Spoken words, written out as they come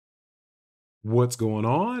What's going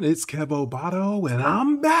on? It's Kevo Bato, and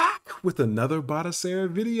I'm back with another Batocera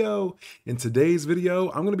video. In today's video,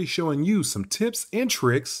 I'm going to be showing you some tips and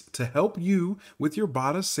tricks to help you with your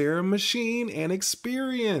Batocera machine and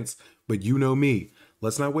experience. But you know me,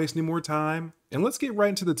 let's not waste any more time, and let's get right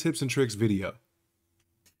into the tips and tricks video.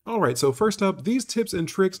 All right, so first up, these tips and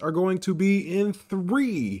tricks are going to be in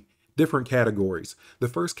 3 different categories. The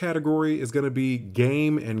first category is going to be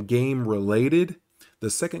game and game related. The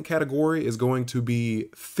second category is going to be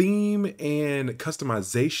theme and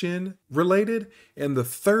customization related. And the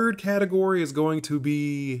third category is going to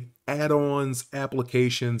be add-ons,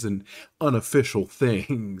 applications, and unofficial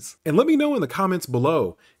things. And let me know in the comments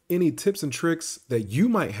below any tips and tricks that you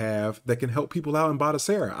might have that can help people out in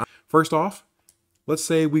Batocera. First off, let's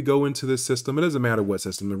say we go into this system. It doesn't matter what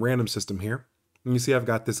system, a random system here. And you see I've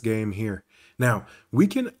got this game here. Now, we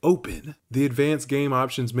can open the advanced game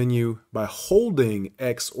options menu by holding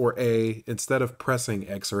X or A instead of pressing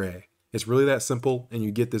X or A. It's really that simple, and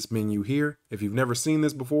you get this menu here. If you've never seen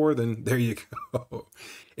this before, then there you go.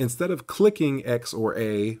 Instead of clicking X or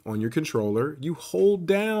A on your controller, you hold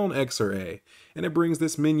down X or A, and it brings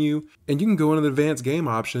this menu, and you can go into the advanced game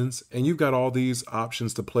options, and you've got all these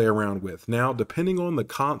options to play around with. Now, depending on the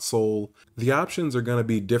console, the options are going to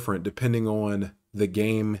be different depending on the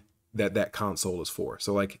game that console is for.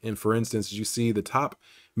 So like, for instance, you see the top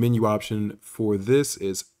menu option for this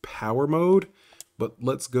is power mode, but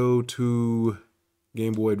let's go to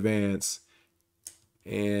Game Boy Advance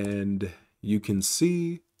and you can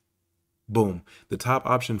see, boom, the top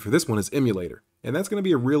option for this one is emulator. And that's going to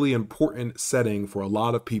be a really important setting for a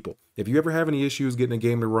lot of people. If you ever have any issues getting a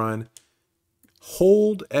game to run,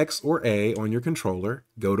 hold X or A on your controller,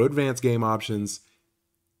 go to advanced game options,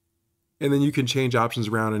 and then you can change options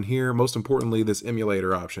around in here. Most importantly, this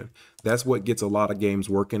emulator option. That's what gets a lot of games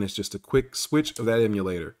working. It's just a quick switch of that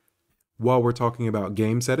emulator. While we're talking about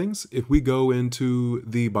game settings, if we go into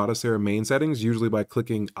the Batocera main settings, usually by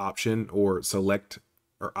clicking option or select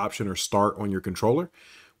or option or start on your controller,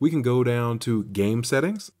 we can go down to game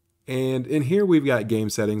settings. And in here we've got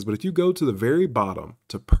game settings, but if you go to the very bottom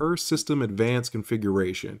to per system advanced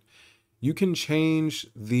configuration, you can change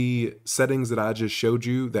the settings that I just showed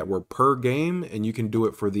you that were per game, and you can do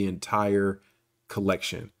it for the entire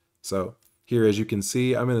collection. So here, as you can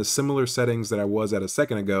see, I'm in a similar settings that I was at a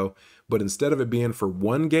second ago, but instead of it being for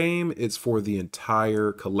one game, it's for the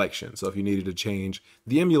entire collection. So if you needed to change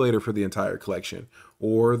the emulator for the entire collection,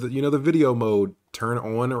 or the video mode, turn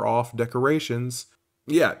on or off decorations,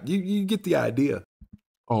 yeah, you get the idea.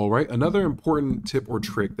 All right, another important tip or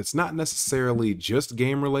trick that's not necessarily just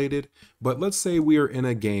game related, but let's say we are in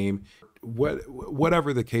a game,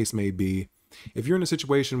 whatever the case may be. If you're in a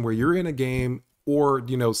situation where you're in a game or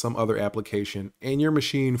some other application and your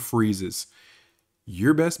machine freezes,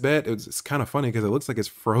 your best bet, it's kind of funny because it looks like it's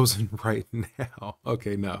frozen right now.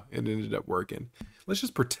 Okay, no, it ended up working. Let's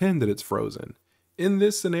just pretend that it's frozen. In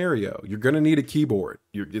this scenario, you're going to need a keyboard.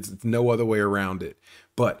 It's no other way around it.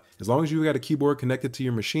 But as long as you've got a keyboard connected to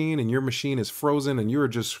your machine and your machine is frozen and you're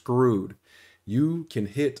just screwed, you can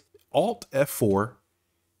hit Alt F4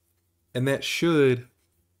 and that should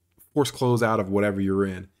force close out of whatever you're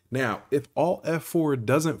in. Now, if Alt F4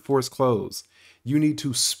 doesn't force close, you need to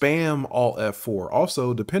spam Alt F4.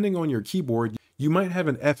 Also, depending on your keyboard, you might have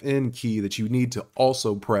an FN key that you need to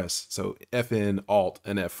also press. So FN, Alt,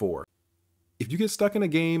 and F4. If you get stuck in a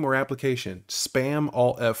game or application, spam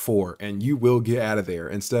Alt F4 and you will get out of there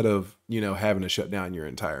instead of, having to shut down your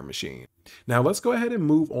entire machine. Now let's go ahead and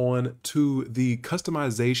move on to the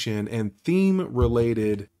customization and theme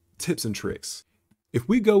related tips and tricks. If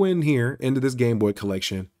we go in here into this Game Boy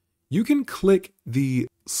collection, you can click the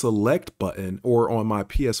select button, or on my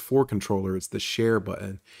PS4 controller, it's the share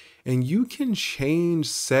button, and you can change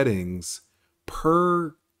settings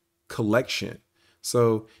per collection.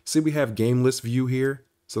 So see, we have game list view here.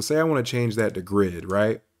 So say I want to change that to grid,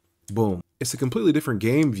 right? Boom. It's a completely different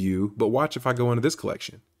game view, but watch if I go into this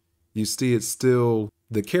collection. You see it's still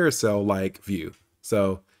the carousel-like view.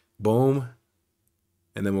 So boom,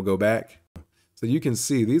 and then we'll go back. So you can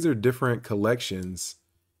see these are different collections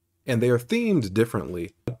and they are themed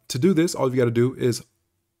differently. To do this, all you got to do is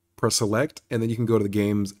press select, and then you can go to the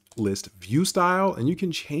games list view style and you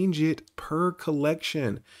can change it per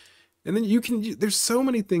collection. And then there's so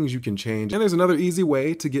many things you can change. And there's another easy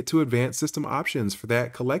way to get to advanced system options for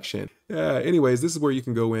that collection. Anyways, this is where you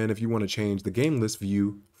can go in if you want to change the game list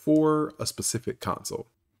view for a specific console.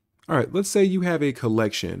 All right, let's say you have a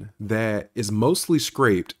collection that is mostly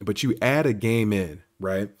scraped, but you add a game in,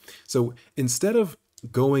 right? So instead of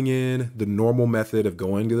going in the normal method of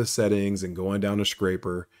going to the settings and going down to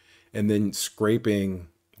scraper and then scraping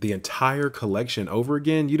the entire collection over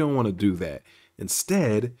again, you don't want to do that.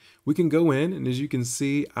 Instead, we can go in, and as you can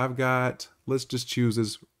see, I've got, let's just choose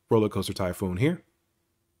this Roller Coaster Typhoon here.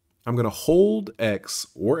 I'm going to hold X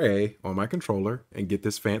or A on my controller and get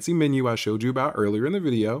this fancy menu I showed you about earlier in the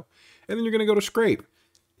video. And then you're going to go to scrape.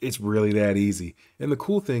 It's really that easy. And the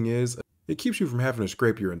cool thing is, it keeps you from having to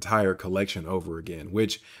scrape your entire collection over again,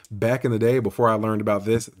 which back in the day, before I learned about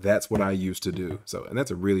this, that's what I used to do. So, and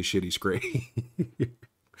that's a really shitty scrape.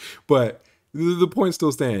 But the point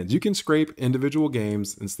still stands. You can scrape individual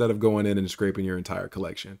games instead of going in and scraping your entire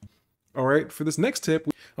collection. All right, for this next tip,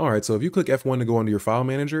 all right, so if you click F1 to go into your file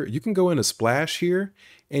manager, you can go into Splash here,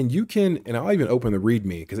 and you can, and I'll even open the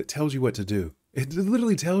README because it tells you what to do. It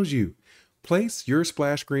literally tells you, place your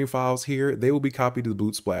splash screen files here. They will be copied to the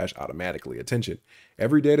boot splash automatically. Attention,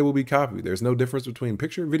 every data will be copied. There's no difference between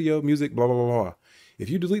picture, video, music, blah, blah, blah, blah. If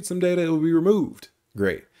you delete some data, it will be removed.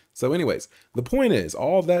 Great. So anyways, the point is,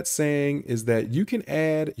 all that's saying is that you can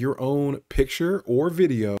add your own picture or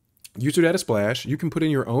video. Use your data splash, you can put in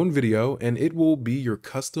your own video, and it will be your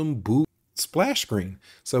custom boot splash screen.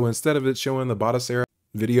 So instead of it showing the Batocera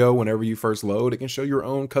video whenever you first load, it can show your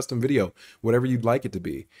own custom video, whatever you'd like it to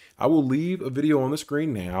be. I will leave a video on the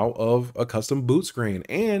screen now of a custom boot screen,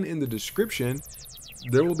 and in the description,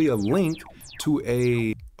 there will be a link to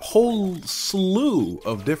a whole slew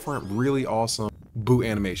of different really awesome boot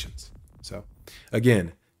animations. So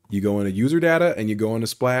again, you go into user data and you go into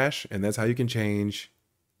Splash, and that's how you can change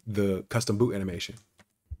the custom boot animation.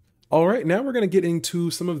 All right, now we're going to get into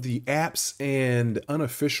some of the apps and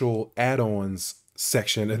unofficial add-ons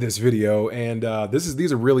section of this video, and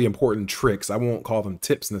these are really important tricks. I won't call them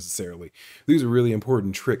tips necessarily. These are really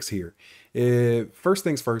important tricks here. First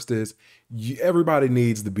things first is everybody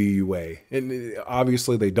needs the BUA, and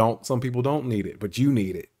obviously they don't. Some people don't need it, but you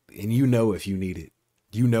need it, and you know if you need it.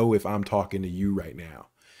 You know if I'm talking to you right now.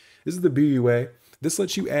 This is the BUA. This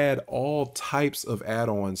lets you add all types of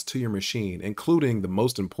add-ons to your machine, including the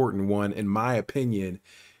most important one, in my opinion,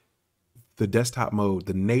 the desktop mode,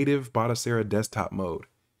 the native Batocera desktop mode.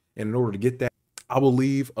 And in order to get that, I will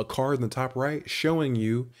leave a card in the top right showing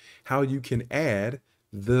you how you can add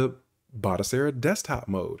the Batocera desktop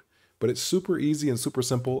mode. But it's super easy and super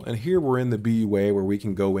simple. And here we're in the BUA where we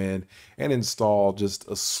can go in and install just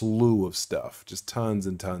a slew of stuff, just tons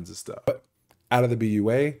and tons of stuff. But out of the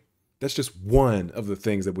BUA, that's just one of the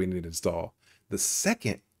things that we need to install. The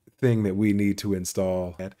second thing that we need to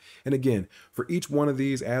install, and again, for each one of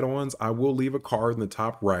these add-ons, I will leave a card in the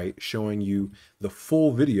top right showing you the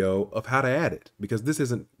full video of how to add it, because this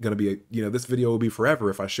isn't going to be this video will be forever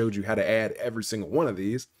if I showed you how to add every single one of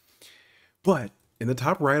these. But in the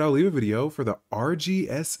top right, I'll leave a video for the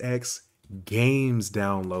RGSX Games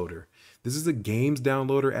Downloader. This is a games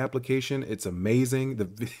downloader application. It's amazing.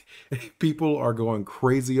 The people are going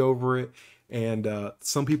crazy over it. And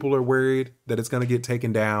some people are worried that it's going to get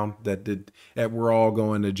taken down, that we're all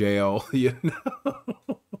going to jail, you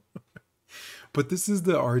know. But this is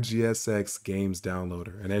the RGSX Games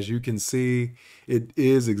Downloader. And as you can see, it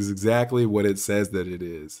is exactly what it says that it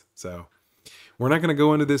is. So we're not going to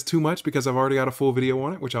go into this too much because I've already got a full video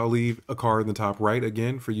on it, which I'll leave a card in the top right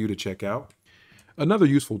again for you to check out. Another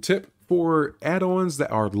useful tip for add-ons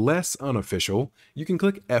that are less unofficial, you can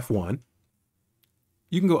click F1.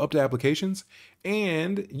 You can go up to applications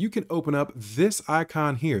and you can open up this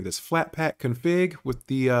icon here, this Flatpak config with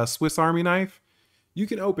the Swiss Army knife. You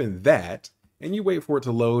can open that and you wait for it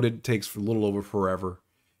to load. It takes a little over forever.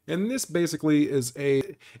 And this basically is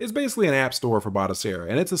basically an app store for Batocera,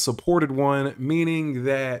 and it's a supported one, meaning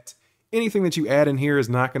that anything that you add in here is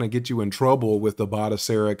not going to get you in trouble with the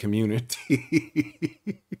Batocera community.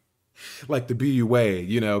 Like the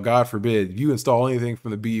BUA, God forbid, you install anything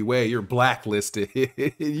from the BUA, you're blacklisted.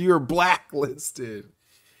 You're blacklisted.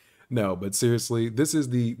 No, but seriously, this is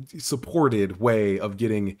the supported way of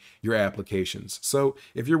getting your applications. So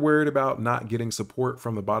if you're worried about not getting support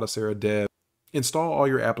from the Batocera dev, install all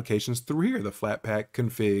your applications through here, the Flatpak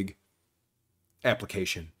config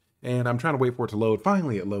application. And I'm trying to wait for it to load.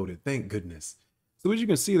 Finally, it loaded. Thank goodness. So as you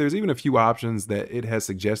can see, there's even a few options that it has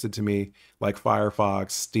suggested to me, like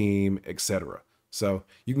Firefox, Steam, etc. So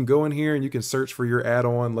you can go in here and you can search for your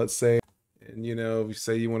add-on, let's say, and if you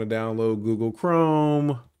say you want to download Google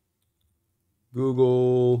Chrome,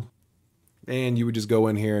 and you would just go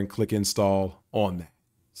in here and click install on that.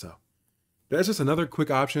 So that's just another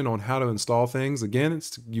quick option on how to install things. Again,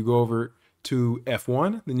 you go over to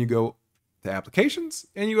F1, then you go to applications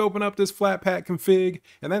and you open up this Flatpak config,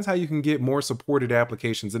 and that's how you can get more supported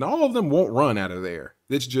applications. And all of them won't run out of there.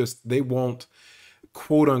 It's just they won't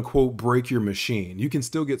quote unquote break your machine. You can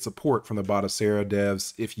still get support from the Batocera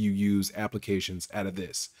devs if you use applications out of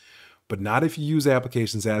this, but not if you use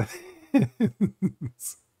applications out of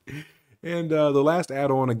this. And the last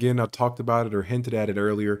add-on, again, I talked about it or hinted at it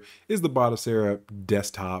earlier, is the Batocera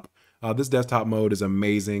desktop. This desktop mode is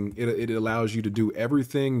amazing. It allows you to do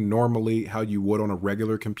everything normally how you would on a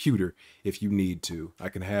regular computer if you need to. I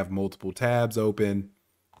can have multiple tabs open.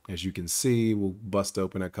 As you can see, we'll bust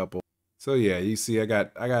open a couple. So yeah, you see I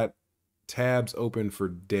got tabs open for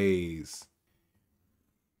days.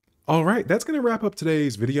 All right, that's going to wrap up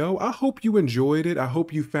today's video. I hope you enjoyed it. I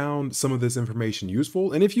hope you found some of this information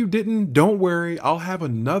useful. And if you didn't, don't worry. I'll have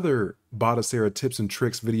another Batocera tips and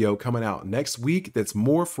tricks video coming out next week that's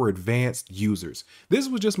more for advanced users. This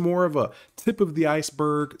was just more of a tip of the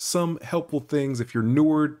iceberg, some helpful things if you're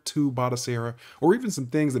newer to Batocera, or even some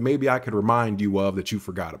things that maybe I could remind you of that you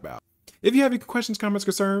forgot about. If you have any questions, comments,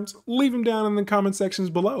 concerns, leave them down in the comment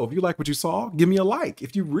sections below. If you like what you saw, give me a like.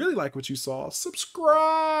 If you really like what you saw,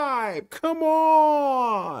 subscribe. Come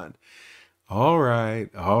on. All right.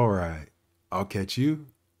 I'll catch you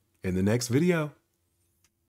in the next video.